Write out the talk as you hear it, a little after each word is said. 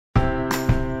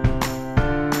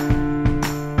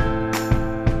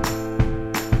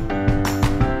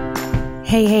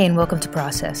Hey, and welcome to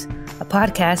Process, a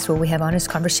podcast where we have honest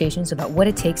conversations about what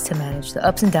it takes to manage the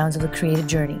ups and downs of the creative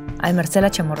journey. I'm Marcela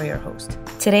Chamorro, your host.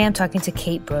 Today I'm talking to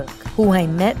Kate Brooke, who I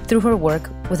met through her work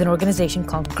with an organization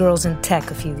called Girls in Tech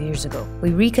a few years ago.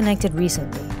 We reconnected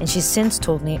recently, and she's since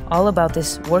told me all about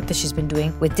this work that she's been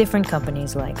doing with different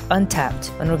companies like Untapped,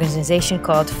 an organization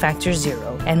called Factor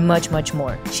Zero, and much, much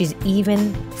more. She's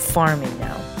even farming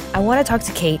now. I want to talk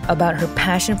to Kate about her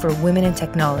passion for women in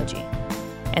technology.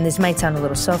 And this might sound a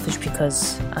little selfish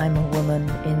because I'm a woman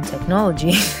in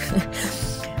technology,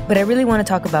 but I really want to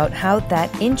talk about how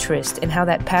that interest and how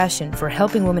that passion for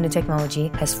helping women in technology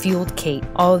has fueled Kate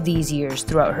all these years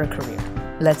throughout her career.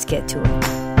 Let's get to it.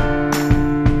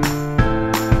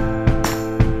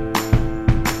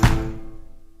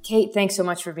 Kate, thanks so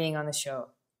much for being on the show.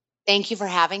 Thank you for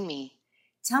having me.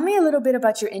 Tell me a little bit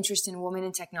about your interest in women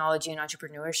in technology and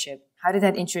entrepreneurship. How did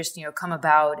that interest, come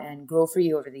about and grow for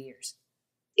you over the years?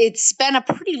 It's been a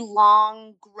pretty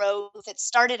long growth. It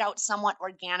started out somewhat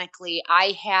organically.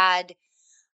 I had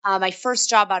my first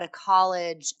job out of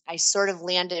college. I sort of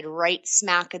landed right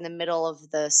smack in the middle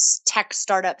of the tech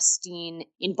startup scene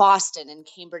in Boston, in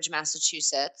Cambridge,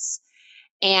 Massachusetts,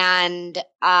 and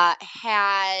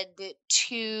had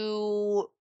two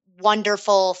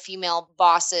wonderful female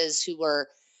bosses who were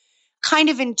kind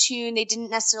of in tune. They didn't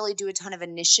necessarily do a ton of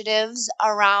initiatives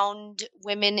around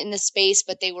women in the space,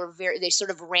 but they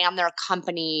sort of ran their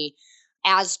company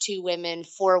as two women,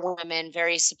 for women,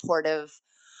 very supportive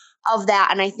of that.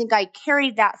 And I think I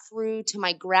carried that through to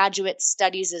my graduate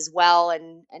studies as well,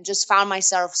 and just found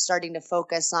myself starting to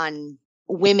focus on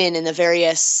women in the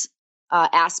various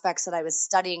aspects that I was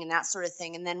studying and that sort of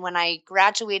thing. And then when I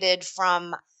graduated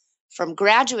from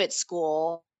graduate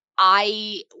school,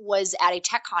 I was at a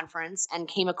tech conference and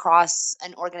came across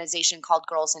an organization called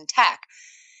Girls in Tech.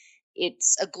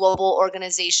 It's a global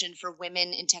organization for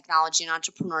women in technology and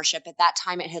entrepreneurship. At that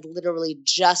time, it had literally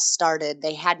just started.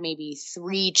 They had maybe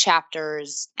 3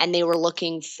 chapters and they were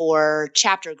looking for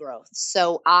chapter growth.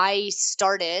 So I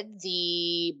started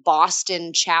the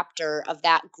Boston chapter of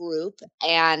that group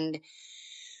and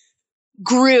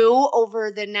grew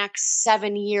over the next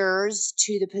 7 years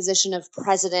to the position of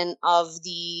president of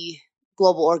the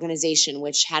global organization,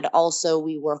 which had also,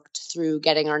 we worked through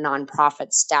getting our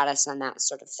nonprofit status and that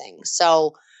sort of thing.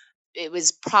 So it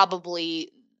was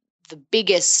probably the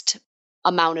biggest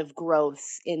amount of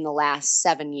growth in the last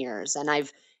 7 years. And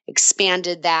I've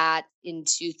expanded that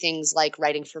into things like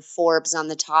writing for Forbes on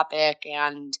the topic,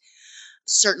 and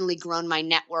certainly grown my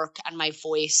network and my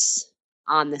voice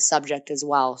on the subject as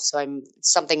well. So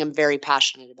it's something I'm very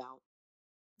passionate about.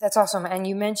 That's awesome. And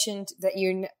you mentioned that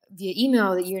you're via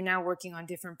email that you're now working on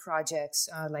different projects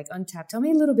like Untapped. Tell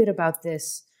me a little bit about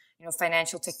this,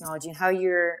 financial technology, and how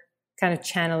you're kind of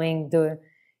channeling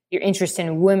your interest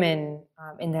in women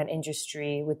in that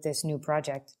industry with this new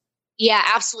project. Yeah,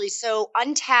 absolutely. So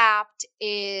Untapped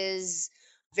is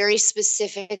very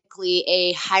specifically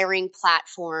a hiring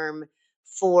platform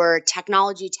for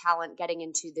technology talent getting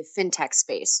into the fintech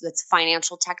space. That's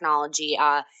financial technology.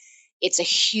 It's a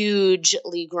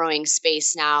hugely growing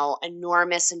space now,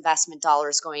 enormous investment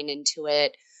dollars going into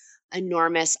it,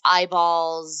 enormous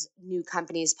eyeballs, new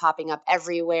companies popping up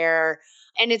everywhere.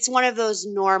 And it's one of those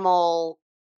normal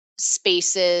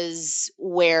spaces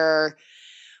where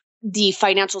the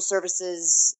financial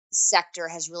services sector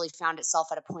has really found itself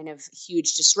at a point of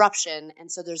huge disruption. And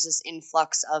so there's this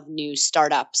influx of new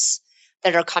startups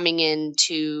that are coming in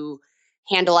to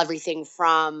handle everything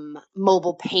from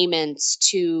mobile payments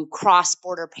to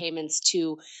cross-border payments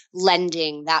to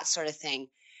lending, that sort of thing.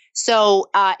 So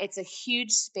it's a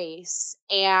huge space.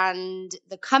 And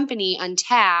the company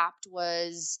Untapped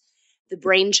was the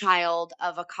brainchild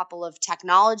of a couple of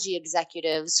technology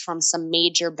executives from some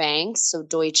major banks. So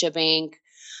Deutsche Bank,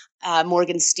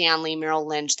 Morgan Stanley, Merrill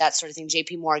Lynch, that sort of thing,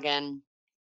 JP Morgan.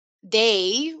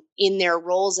 They, in their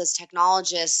roles as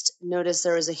technologists, noticed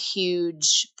there was a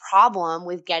huge problem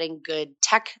with getting good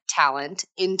tech talent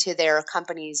into their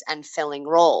companies and filling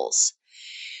roles.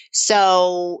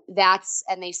 So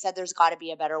and they said there's got to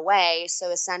be a better way. So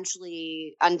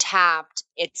essentially, Untapped,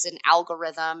 it's an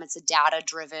algorithm, it's a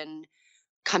data-driven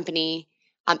company,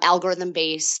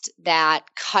 algorithm-based, that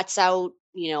cuts out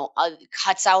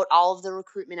all of the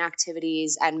recruitment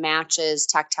activities and matches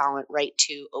tech talent right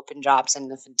to open jobs in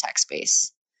the fintech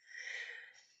space.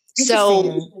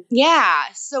 So, yeah.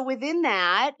 So within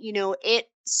that, it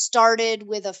started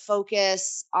with a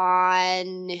focus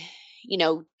on,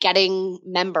 getting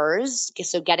members.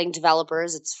 So getting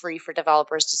developers, it's free for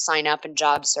developers to sign up and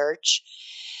job search.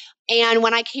 And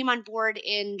when I came on board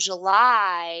in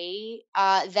July,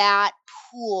 that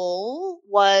pool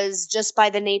was, just by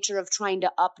the nature of trying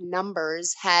to up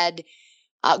numbers, had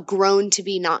grown to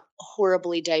be not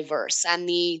horribly diverse. And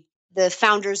the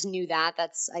founders knew that.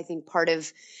 That's, I think, part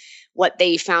of what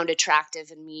they found attractive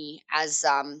in me as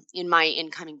in my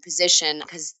incoming position,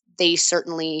 because they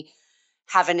certainly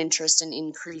have an interest in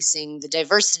increasing the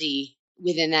diversity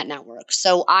within that network.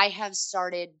 So I have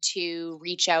started to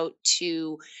reach out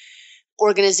to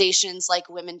organizations like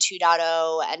Women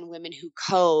 2.0 and Women Who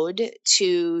Code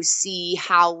to see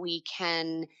how we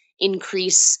can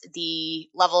increase the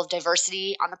level of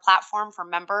diversity on the platform for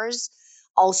members.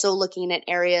 Also looking at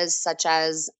areas such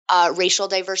as racial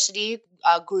diversity,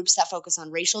 groups that focus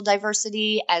on racial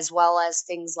diversity, as well as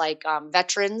things like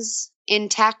veterans in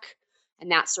tech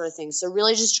and that sort of thing. So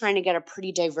really just trying to get a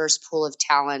pretty diverse pool of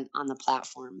talent on the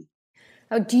platform.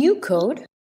 Oh, do you code?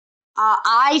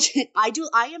 I do.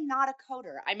 I am not a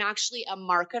coder. I'm actually a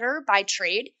marketer by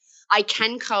trade. I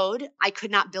can code. I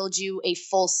could not build you a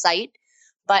full site,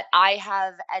 but I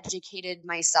have educated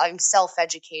myself. I'm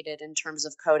self-educated in terms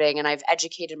of coding, and I've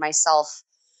educated myself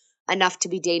enough to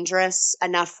be dangerous,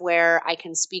 enough where I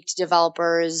can speak to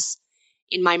developers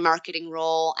in my marketing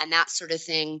role and that sort of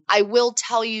thing. I will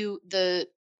tell you,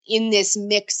 in this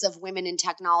mix of women in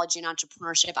technology and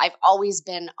entrepreneurship, I've always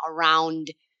been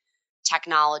around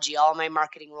technology. All my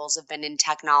marketing roles have been in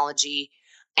technology.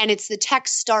 And it's the tech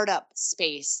startup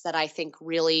space that I think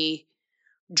really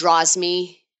draws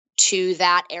me to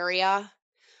that area.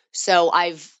 So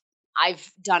I've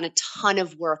done a ton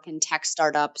of work in tech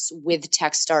startups, with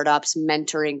tech startups,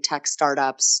 mentoring tech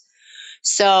startups.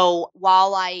 So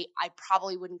while I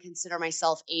probably wouldn't consider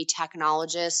myself a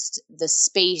technologist, the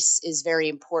space is very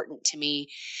important to me.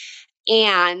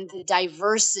 And the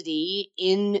diversity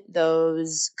in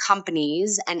those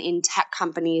companies and in tech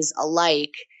companies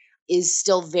alike is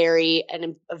still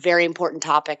a very important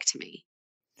topic to me.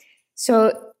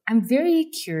 So I'm very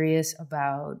curious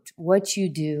about what you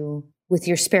do with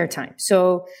your spare time.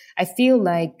 So I feel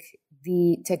like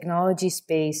the technology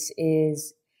space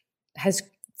has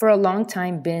for a long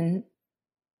time been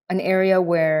an area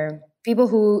where people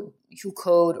who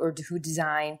code or who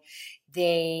design,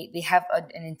 they have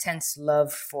an intense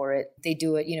love for it. They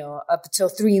do it, up until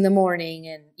 3 a.m,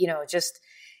 and just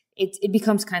it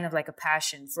becomes kind of like a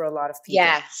passion for a lot of people.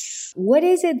 Yes. What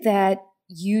is it that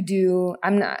you do?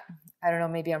 I don't know,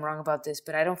 maybe I'm wrong about this,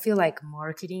 but I don't feel like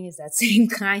marketing is that same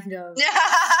kind of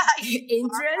interest. You're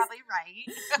probably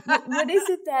right. What is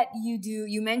it that you do?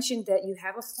 You mentioned that you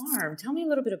have a farm. Tell me a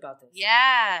little bit about this.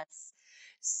 Yes.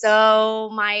 So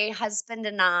my husband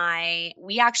and I,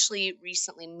 we actually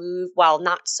recently moved, well,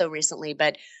 not so recently,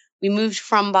 but we moved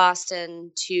from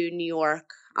Boston to New York,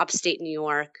 upstate New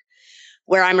York,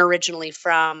 where I'm originally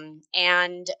from.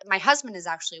 And my husband is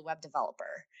actually a web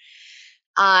developer.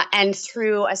 And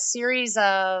through a series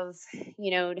of,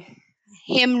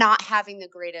 him not having the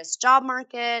greatest job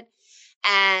market,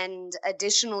 and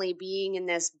additionally being in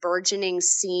this burgeoning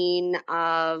scene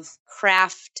of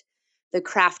the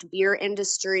craft beer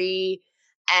industry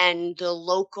and the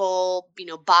local,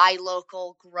 buy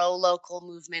local, grow local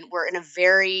movement. We're in a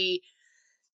very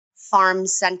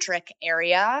farm-centric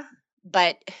area,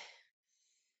 but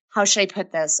how should I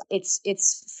put this?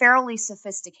 It's fairly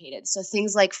sophisticated. So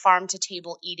things like farm to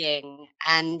table eating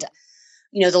and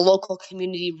the local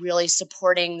community really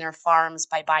supporting their farms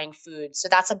by buying food. So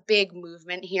that's a big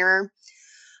movement here.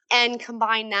 And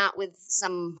combine that with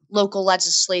some local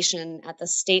legislation at the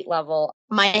state level.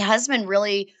 My husband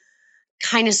really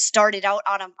kind of started out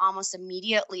on almost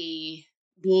immediately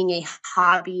being a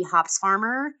hobby hops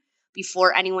farmer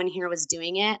before anyone here was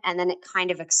doing it. And then it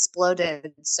kind of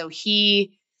exploded. So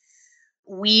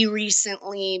we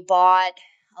recently bought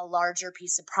a larger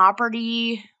piece of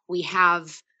property. We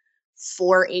have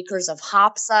 4 acres of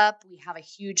hops up. We have a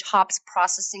huge hops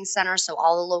processing center. So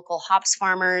all the local hops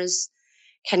farmers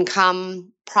can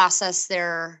come process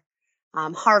their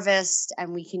harvest,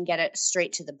 and we can get it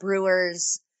straight to the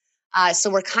brewers. So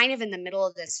we're kind of in the middle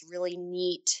of this really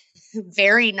neat,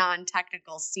 very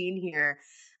non-technical scene here.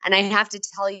 And I have to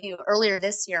tell you, earlier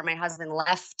this year, my husband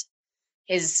left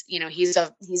he's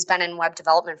been in web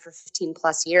development for 15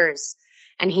 plus years,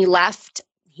 and he left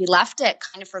it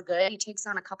kind of for good. He takes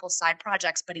on a couple side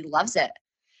projects, but he loves it.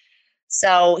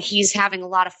 So he's having a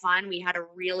lot of fun. We had a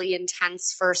really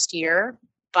intense first year,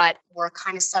 but we're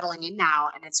kind of settling in now,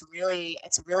 and it's really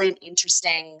an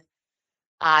interesting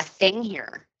thing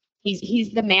here.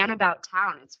 He's the man about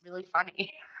town. It's really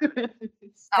funny. So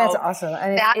that's awesome.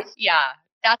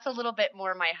 That's a little bit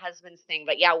more my husband's thing,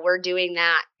 but yeah, we're doing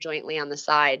that jointly on the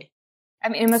side. I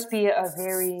mean, it must be a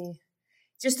very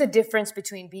just the difference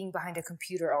between being behind a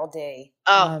computer all day,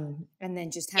 and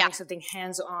then just having something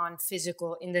hands-on,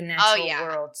 physical in the natural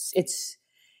world.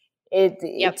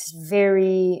 It's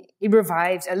very, it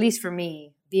revives, at least for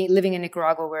me, living in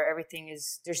Nicaragua, where everything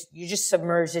is, you're just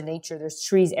submerged in nature. There's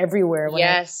trees everywhere. When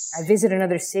I visit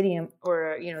another city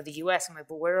or, the US, I'm like,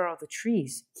 but where are all the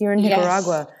trees? Here in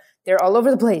Nicaragua, they're all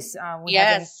over the place. We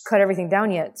haven't cut everything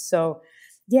down yet. So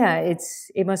yeah,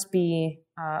 it must be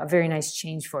a very nice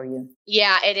change for you.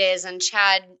 Yeah, it is. And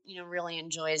Chad, really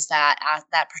enjoys that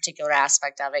particular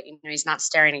aspect of it. He's not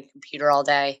staring at a computer all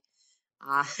day.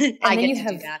 I get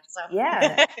to do that. So.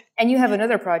 Yeah. And you have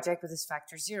another project with this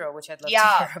Factor Zero, which I'd love to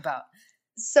hear about.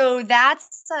 So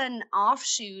that's an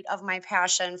offshoot of my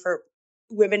passion for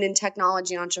women in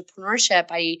technology entrepreneurship.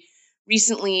 I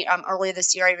recently, earlier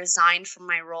this year, I resigned from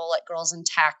my role at Girls in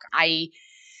Tech. I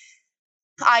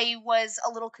was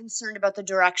a little concerned about the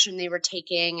direction they were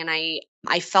taking, and I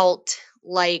felt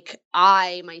like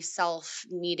I myself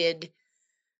needed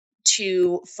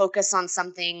to focus on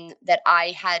something that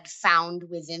I had found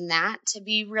within that to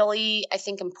be really, I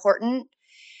think, important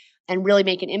and really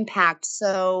make an impact.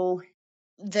 So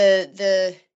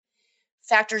the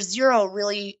Factor Zero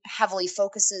really heavily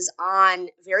focuses on,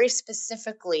 very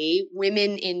specifically,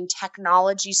 women in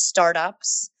technology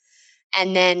startups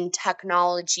and then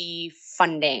technology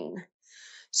funding.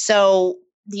 So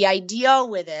the idea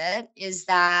with it is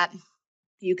that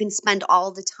you can spend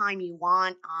all the time you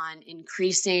want on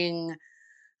increasing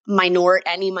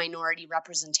any minority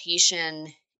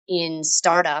representation in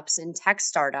startups, in tech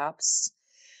startups.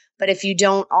 But if you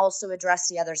don't also address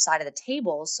the other side of the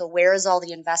table, so where is all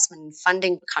the investment and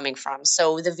funding coming from?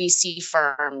 So the VC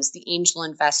firms, the angel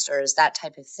investors, that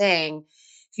type of thing.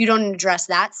 If you don't address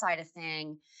that side of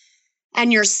thing,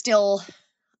 and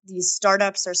these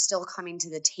startups are still coming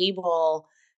to the table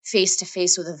face to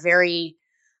face with a very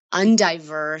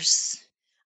undiverse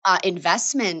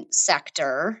investment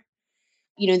sector,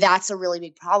 that's a really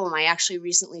big problem. I actually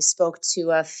recently spoke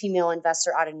to a female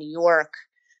investor out of New York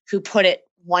who put it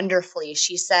wonderfully.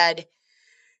 She said,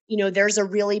 there's a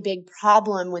really big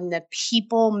problem when the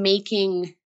people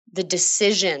making the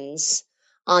decisions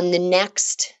on the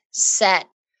next set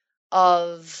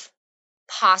of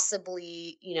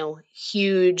possibly,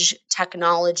 huge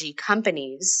technology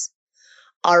companies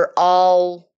are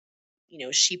all,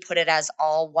 she put it as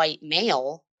all white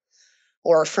male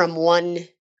or from one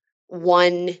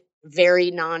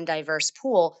very non-diverse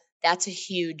pool. That's a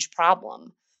huge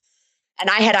problem. And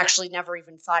I had actually never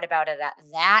even thought about it at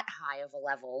that high of a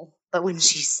level. But when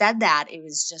she said that, it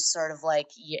was just sort of like,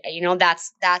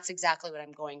 that's exactly what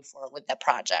I'm going for with the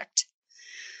project.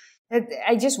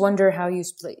 I just wonder how you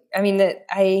split. I mean,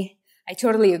 I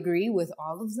totally agree with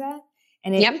all of that.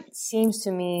 And it seems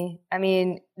to me,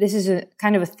 this is a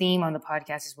kind of a theme on the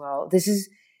podcast as well.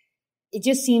 It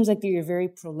just seems like you're very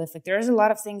prolific. There's a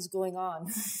lot of things going on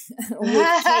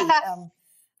with Kate.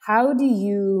 How do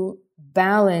you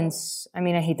balance, I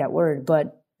hate that word,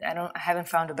 but I haven't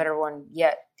found a better one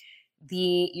yet.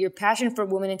 Your passion for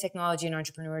women in technology and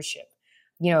entrepreneurship,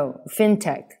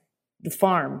 fintech, the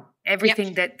farm,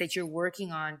 everything that you're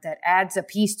working on that adds a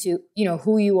piece to,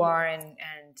 who you are and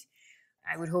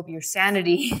I would hope your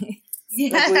sanity,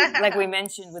 like we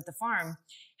mentioned with the farm.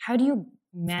 How do you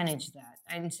manage that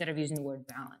instead of using the word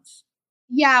balance?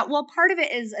 Yeah, well, part of it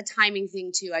is a timing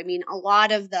thing too. A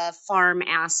lot of the farm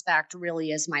aspect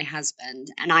really is my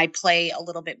husband, and I play a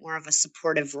little bit more of a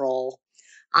supportive role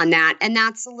on that. And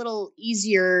that's a little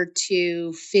easier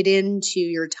to fit into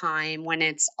your time when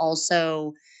it's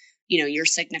also, your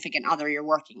significant other you're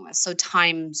working with. So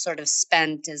time sort of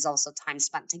spent is also time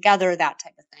spent together, that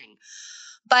type of thing.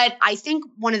 But I think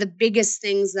one of the biggest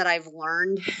things that I've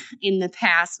learned in the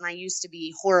past, and I used to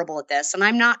be horrible at this, and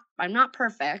I'm not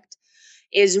perfect,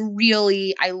 is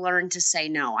really I learned to say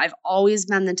no. I've always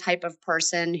been the type of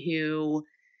person who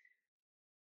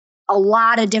a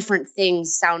lot of different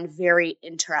things sound very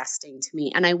interesting to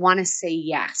me, and I want to say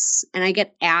yes. And I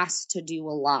get asked to do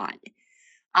a lot.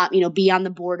 Be on the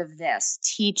board of this,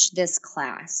 teach this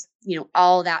class,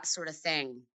 all that sort of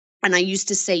thing. And I used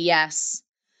to say yes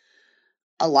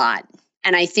a lot.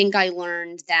 And I think I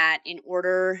learned that in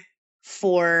order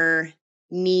for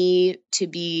me to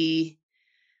be,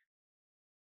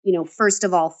 first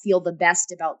of all, feel the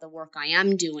best about the work I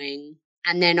am doing,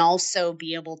 and then also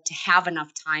be able to have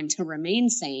enough time to remain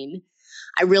sane,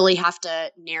 I really have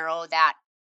to narrow that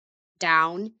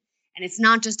down. And it's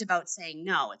not just about saying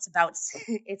no. It's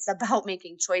about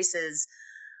making choices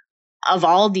of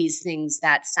all these things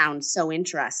that sound so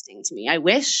interesting to me. I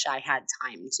wish I had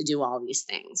time to do all these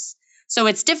things. So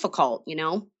it's difficult,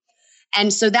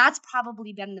 And so that's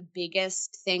probably been the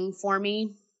biggest thing for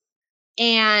me.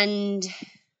 And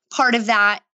part of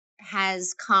that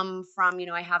has come from,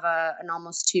 I have an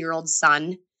almost 2-year-old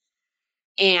son,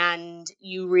 and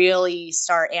you really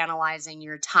start analyzing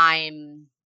your time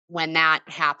when that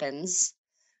happens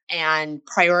and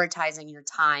prioritizing your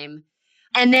time.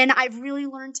 And then I've really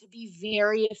learned to be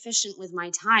very efficient with my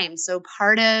time. So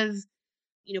part of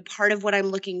what I'm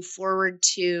looking forward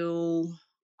to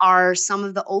are some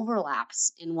of the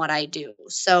overlaps in what I do.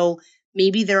 So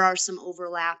maybe there are some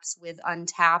overlaps with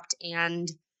Untapped and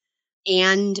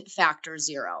Factor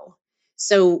Zero.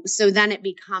 So then it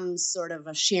becomes sort of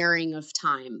a sharing of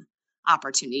time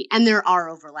opportunity. And there are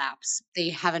overlaps. They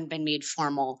haven't been made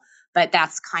formal, but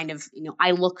that's kind of,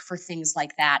 I look for things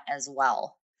like that as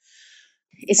well.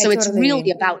 So it's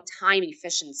really about time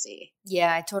efficiency.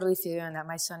 Yeah, I totally feel you on that.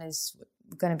 My son is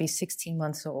going to be 16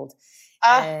 months old.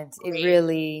 And great. It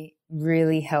really,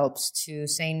 really helps to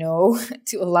say no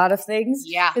to a lot of things.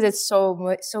 Yeah. Because it's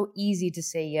so easy to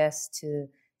say yes to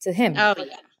him. Oh,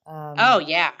 yeah.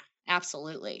 Yeah,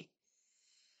 absolutely.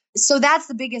 So that's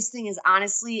the biggest thing is,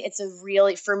 honestly,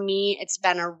 for me, it's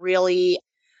been a really,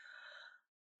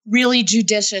 really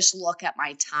judicious look at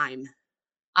my time.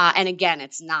 And again,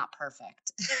 it's not perfect.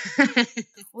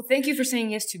 Well, thank you for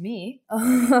saying yes to me.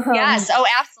 Yes. Oh,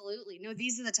 absolutely. No,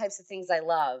 these are the types of things I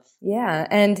love. Yeah.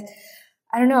 And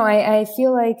I don't know, I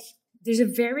feel like there's a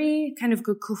very kind of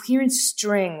coherent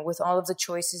string with all of the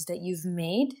choices that you've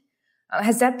made.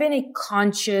 Has that been a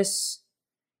conscious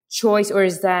choice, or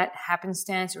is that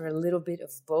happenstance, or a little bit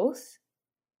of both?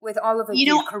 With all of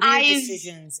the career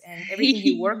decisions and everything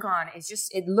you work on,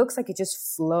 it looks like it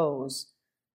just flows.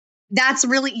 That's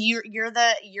really you're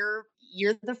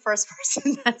the first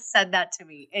person that said that to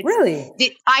me. Really?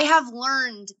 I have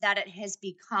learned that it has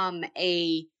become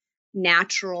a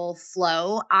natural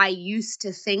flow. I used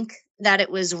to think that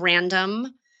it was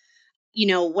random.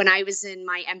 When I was in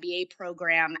my MBA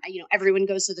program, everyone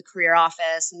goes to the career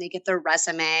office and they get their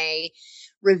resume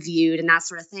reviewed and that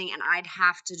sort of thing. And I'd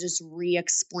have to just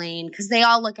re-explain, because they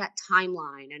all look at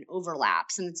timeline and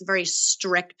overlaps, and it's a very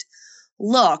strict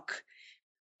look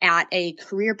at a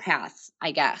career path,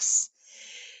 I guess.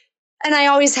 And I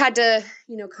always had to,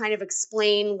 kind of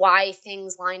explain why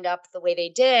things lined up the way they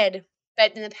did.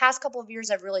 But in the past couple of years,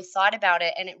 I've really thought about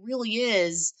it, and it really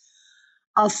is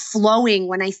a flowing.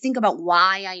 When I think about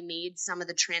why I made some of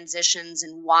the transitions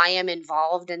and why I'm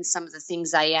involved in some of the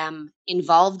things I am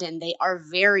involved in, they are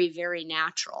very, very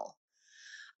natural.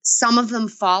 Some of them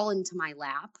fall into my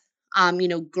lap.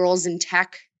 Girls in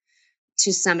tech,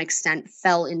 to some extent,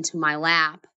 fell into my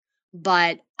lap,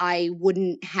 but I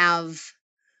wouldn't have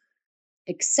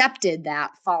accepted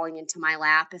that falling into my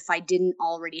lap if I didn't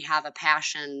already have a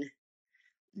passion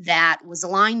that was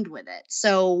aligned with it.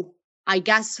 So I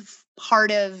guess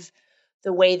part of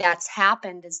the way that's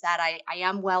happened is that I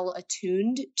am well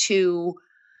attuned to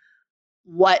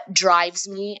what drives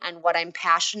me and what I'm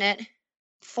passionate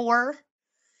for.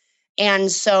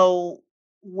 And so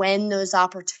when those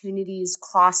opportunities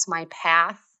cross my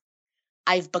path,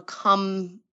 I've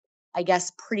become, I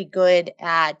guess, pretty good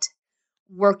at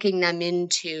working them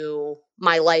into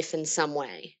my life in some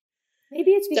way.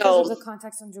 Maybe it's because of the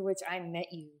context under which I met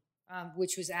you,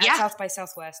 which was at South by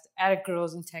Southwest at a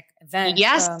Girls in Tech event.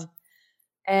 Yes.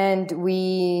 And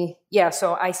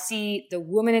so I see the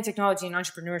woman in technology and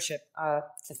entrepreneurship,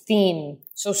 the theme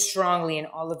so strongly in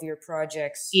all of your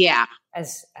projects. Yeah.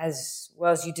 As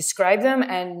well as you describe them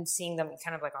and seeing them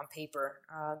kind of like on paper.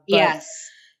 Yes.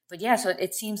 But yeah, so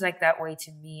it seems like that way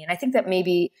to me. And I think that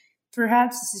maybe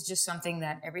perhaps this is just something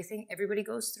that everybody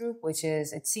goes through, which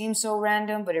is it seems so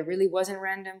random, but it really wasn't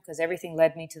random, because everything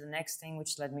led me to the next thing,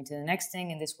 which led me to the next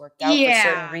thing. And this worked out for a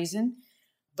certain reason.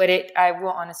 But I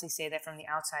will honestly say that from the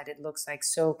outside, it looks like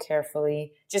so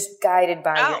carefully, just guided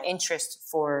by your interest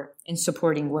in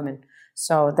supporting women.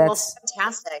 So that's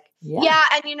fantastic. Yeah.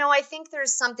 And, I think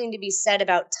there's something to be said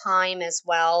about time as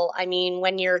well. I mean,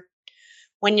 when you're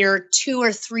 2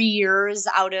 or 3 years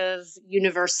out of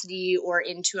university or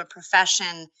into a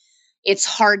profession, it's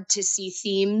hard to see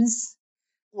themes,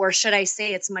 or should I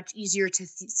say it's much easier to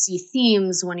see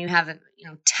themes when you have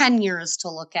 10 years to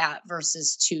look at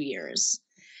versus 2 years.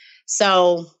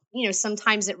 So,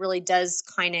 sometimes it really does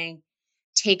kind of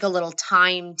take a little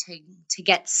time to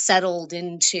get settled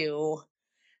into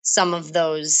some of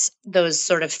those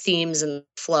sort of themes and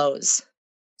flows.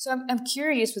 So I'm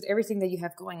curious, with everything that you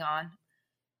have going on,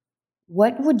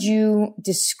 what would you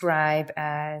describe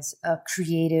as a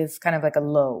creative, kind of like a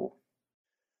low?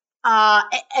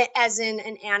 As in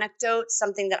an anecdote,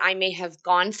 something that I may have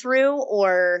gone through,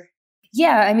 or?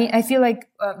 Yeah, I mean, I feel like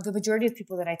the majority of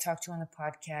people that I talk to on the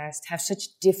podcast have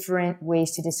such different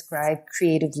ways to describe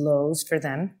creative lows for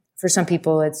them. For some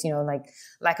people, it's, like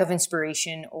lack of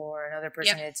inspiration, or another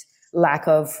person, it's lack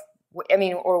of,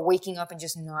 or waking up and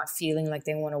just not feeling like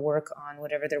they want to work on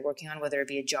whatever they're working on, whether it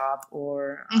be a job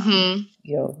or,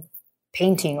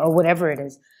 painting or whatever it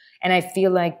is. And I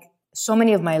feel like so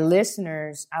many of my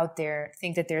listeners out there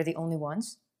think that they're the only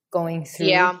ones going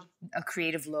through a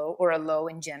creative low or a low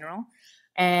in general.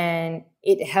 And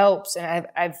it helps. And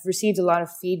I've received a lot of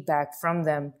feedback from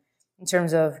them in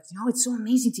terms of, it's so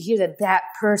amazing to hear that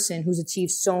person who's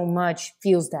achieved so much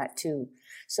feels that too.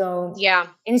 So, and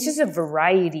it's just a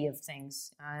variety of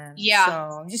things. So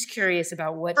I'm just curious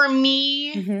about what. For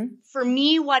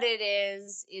me, what it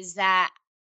is that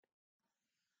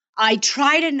I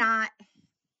try to not,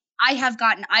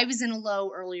 I was in a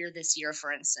low earlier this year,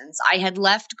 for instance. I had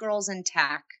left Girls in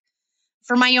Tech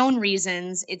for my own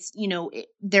reasons. It's,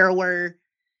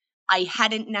 I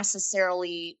hadn't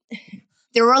necessarily,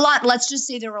 let's just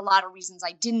say there were a lot of reasons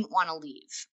I didn't want to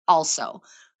leave also.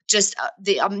 Just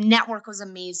the network was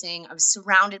amazing. I was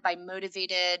surrounded by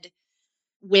motivated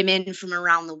women from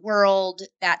around the world,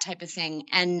 that type of thing.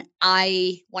 And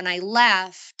when I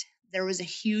left, there was a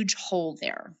huge hole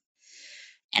there.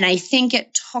 And I think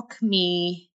it took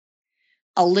me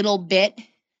a little bit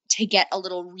to get a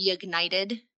little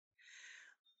reignited.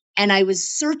 And I was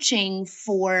searching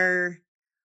for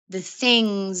the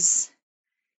things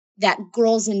that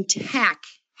Girls in Tech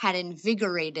had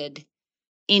invigorated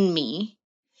in me.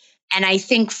 And I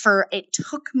think it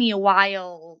took me a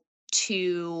while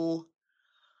to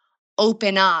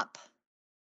open up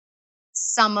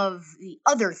some of the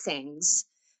other things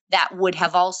that would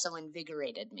have also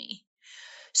invigorated me.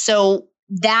 So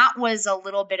that was a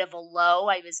little bit of a low.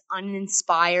 I was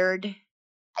uninspired.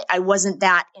 I wasn't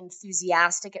that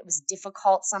enthusiastic. It was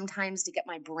difficult sometimes to get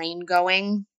my brain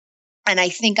going. And I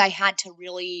think I had to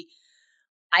really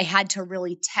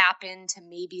tap into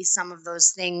maybe some of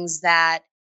those things that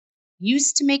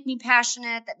used to make me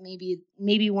passionate, that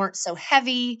maybe weren't so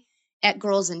heavy at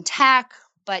Girls in Tech,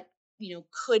 but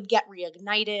could get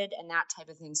reignited and that type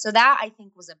of thing. So that, I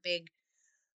think, was a big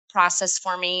process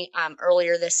for me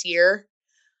earlier this year,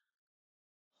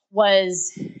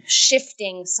 was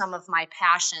shifting some of my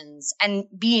passions and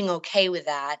being okay with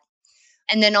that.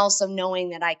 And then also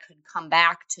knowing that I could come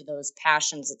back to those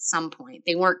passions at some point.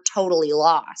 They weren't totally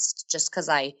lost just because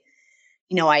I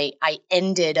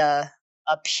ended a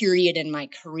period in my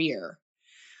career.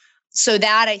 So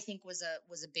that, I think, was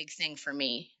a big thing for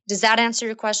me. Does that answer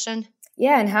your question?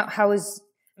 Yeah.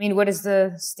 And what is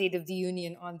the state of the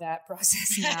union on that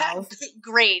process now?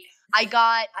 Great. I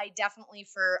definitely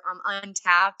for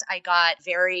Untapped, I got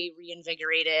very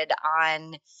reinvigorated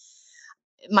on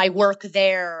my work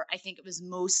there. I think it was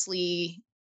mostly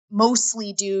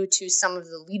due to some of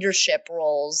the leadership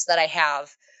roles that I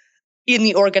have in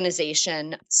the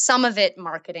organization. Some of it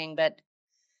marketing, but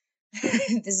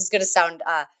this is going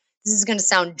to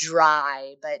sound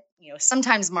dry, but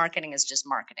sometimes marketing is just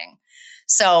marketing.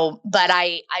 So, but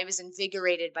I was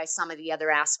invigorated by some of the other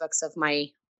aspects of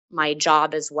my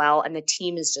job as well, and the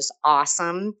team is just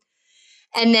awesome.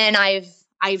 And then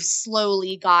I've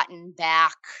slowly gotten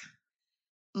back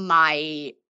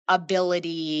my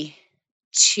ability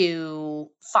to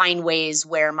find ways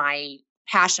where my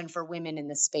passion for women in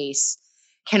the space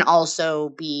can also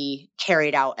be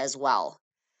carried out as well.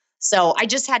 So I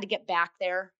just had to get back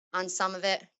there on some of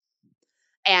it.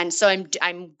 And so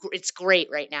it's great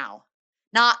right now.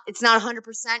 It's not 100%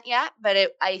 yet, but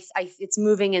it's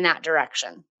moving in that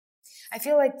direction. I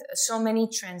feel like so many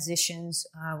transitions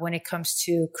when it comes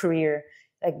to career,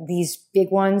 like these big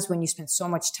ones, when you spend so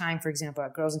much time, for example,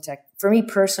 at Girls in Tech. For me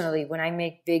personally, when I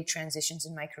make big transitions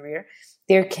in my career,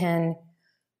 there can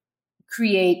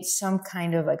create some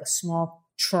kind of like a small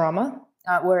trauma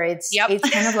where it's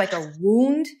kind of like a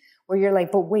wound where you're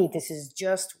like, but wait, this is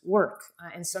just work.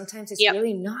 And sometimes it's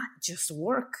really not just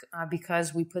work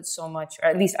because we put so much, or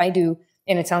at least I do,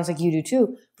 and it sounds like you do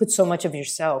too, put so much of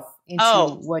yourself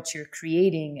into what you're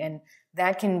creating. And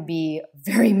that can be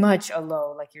very much a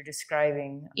low, like you're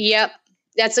describing. Yep.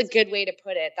 That's a good way to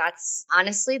put it.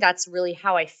 That's really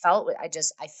how I felt.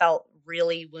 I felt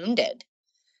really wounded.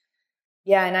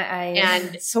 Yeah.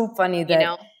 And it's so funny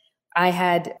that I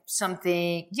had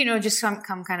something, just some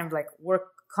kind of like work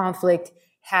conflict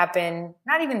happen,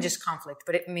 not even just conflict,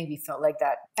 but it maybe felt like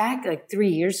that back like 3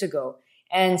 years ago.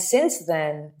 And since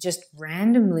then, just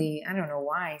randomly, I don't know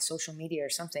why, social media or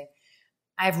something,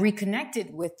 I've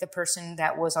reconnected with the person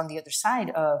that was on the other side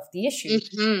of the issue.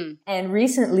 Mm-hmm. And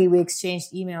recently we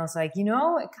exchanged emails like,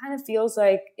 it kind of feels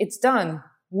like it's done,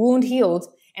 wound healed.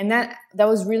 And that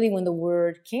was really when the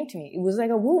word came to me. It was like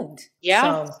a wound.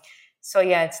 Yeah. So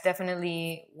yeah, it's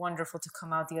definitely wonderful to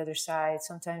come out the other side.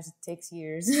 Sometimes it takes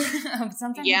years,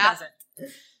 sometimes it doesn't.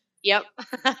 Yep.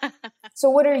 So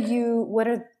what are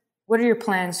your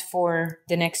plans for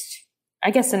the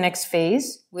next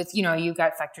phase with, you've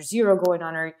got Factor Zero going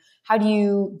on, or how do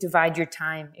you divide your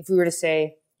time? If we were to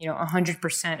say,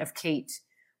 100% of Kate,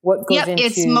 what goes into...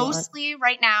 It's mostly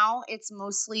right now, it's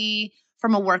mostly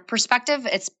from a work perspective,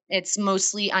 it's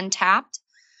mostly Untapped,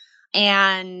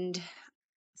 and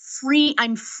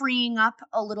I'm freeing up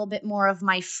a little bit more of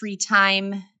my free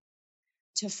time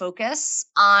to focus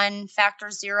on Factor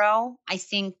Zero. I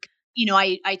think,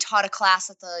 I taught a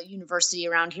class at the university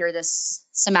around here this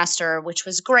semester, which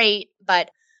was great,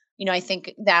 but I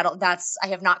think that's I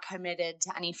have not committed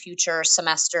to any future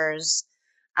semesters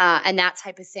and that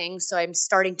type of thing. So I'm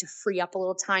starting to free up a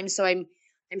little time. So I'm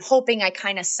hoping I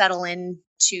kind of settle in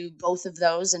to both of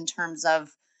those in terms of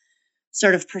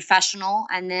sort of professional,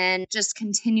 and then just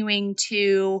continuing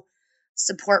to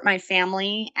support my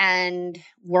family and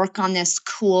work on this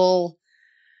cool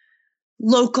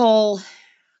local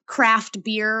craft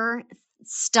beer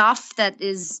stuff that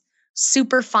is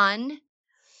super fun,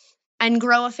 and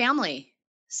grow a family.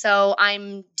 So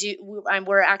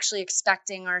we're actually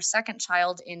expecting our second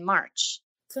child in March.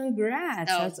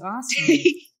 Congrats. So. That's awesome.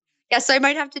 Yes, I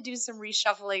might have to do some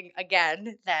reshuffling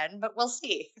again then, but we'll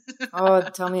see. Oh,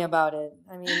 tell me about it.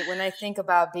 I mean, when I think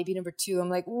about baby number 2, I'm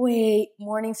like, wait,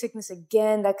 morning sickness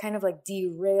again. That kind of like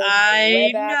derailed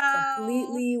the web app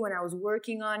completely when I was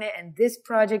working on it, and this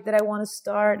project that I want to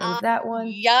start, and that one.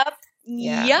 Yep.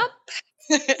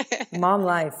 Mom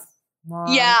life.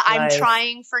 I'm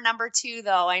trying for number 2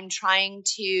 though. I'm trying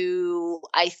to,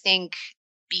 I think,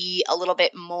 be a little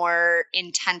bit more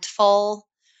intentful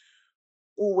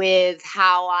with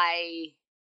how I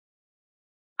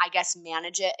guess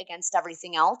manage it against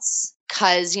everything else.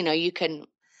 'Cause, you can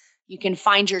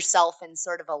find yourself in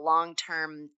sort of a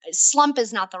long-term slump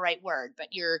is not the right word, but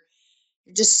you're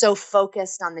just so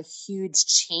focused on the huge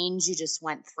change you just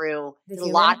went through. A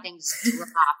lot of things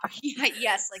drop.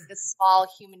 Yes, like the small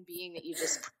human being that you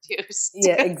just produced.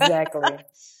 Yeah, exactly.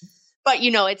 But,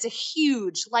 it's a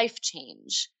huge life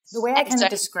change. The way I kind of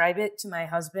describe it to my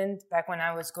husband back when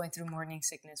I was going through morning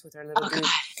sickness with our little dude.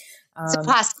 It's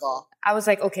impossible. I was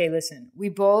like, okay, listen, we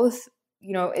both,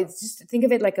 it's just think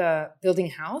of it like building a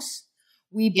house.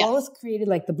 We both created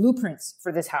like the blueprints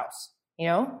for this house,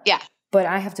 Yeah. But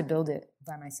I have to build it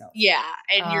by myself. Yeah.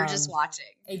 And you're just watching.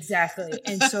 Exactly.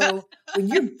 And so when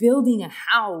you're building a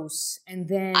house and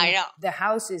then the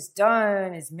house is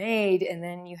done, is made, and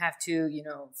then you have to,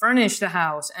 furnish the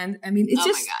house. And I mean, it's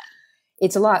just,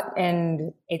 it's a lot.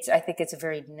 And I think it's a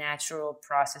very natural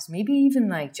process. Maybe even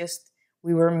like just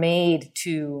we were made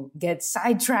to get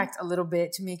sidetracked a little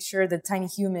bit to make sure the tiny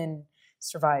human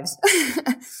survives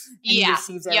and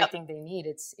receives everything they need.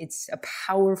 It's a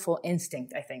powerful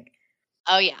instinct, I think.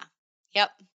 Oh, yeah.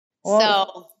 Yep. Well,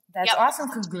 so that's awesome.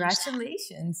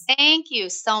 Congratulations. Thank you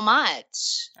so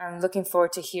much. I'm looking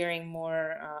forward to hearing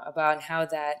more about how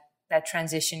that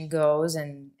transition goes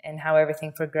and how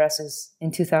everything progresses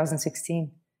in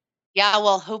 2016. Yeah,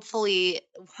 well, hopefully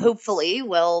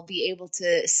we'll be able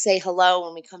to say hello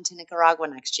when we come to Nicaragua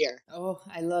next year. Oh,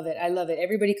 I love it.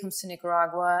 Everybody comes to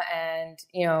Nicaragua, and,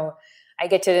 I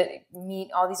get to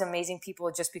meet all these amazing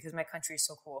people just because my country is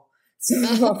so cool. So,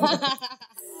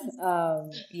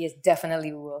 yes,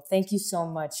 definitely will. Thank you so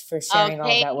much for sharing all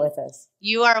that with us.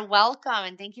 You are welcome,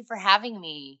 and thank you for having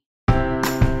me.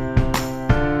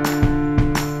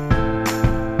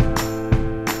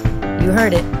 You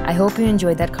heard it. I hope you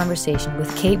enjoyed that conversation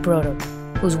with Kate Brodo,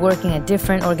 who's working at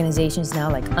different organizations now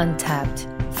like Untapped,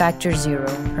 Factor Zero,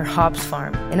 her hops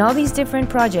farm, and all these different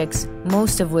projects,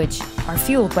 most of which are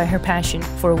fueled by her passion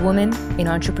for a woman in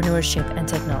entrepreneurship and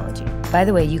technology. By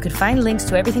the way, you can find links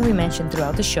to everything we mentioned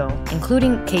throughout the show,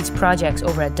 including Kate's projects,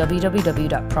 over at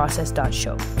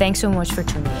www.process.show. Thanks so much for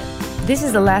tuning in. This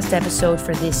is the last episode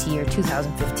for this year,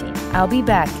 2015. I'll be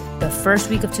back the first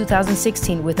week of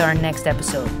 2016 with our next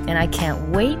episode, and I can't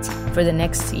wait for the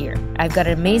next year. I've got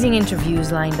amazing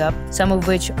interviews lined up, some of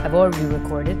which I've already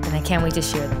recorded, and I can't wait to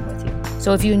share them with you.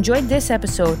 So if you enjoyed this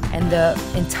episode and the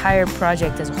entire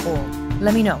project as a whole,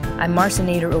 let me know. I'm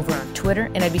Marcinator over on Twitter,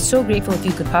 and I'd be so grateful if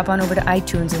you could pop on over to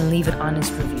iTunes and leave an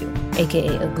honest review,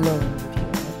 aka a glowing review.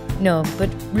 No, but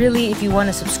really, if you want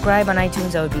to subscribe on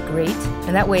iTunes, that would be great.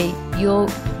 And that way, you'll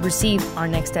receive our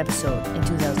next episode in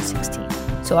 2016.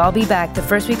 So I'll be back the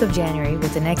first week of January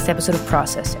with the next episode of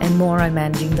Process and more on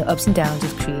managing the ups and downs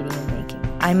of creating and making.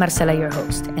 I'm Marcela, your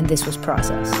host, and this was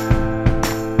Process.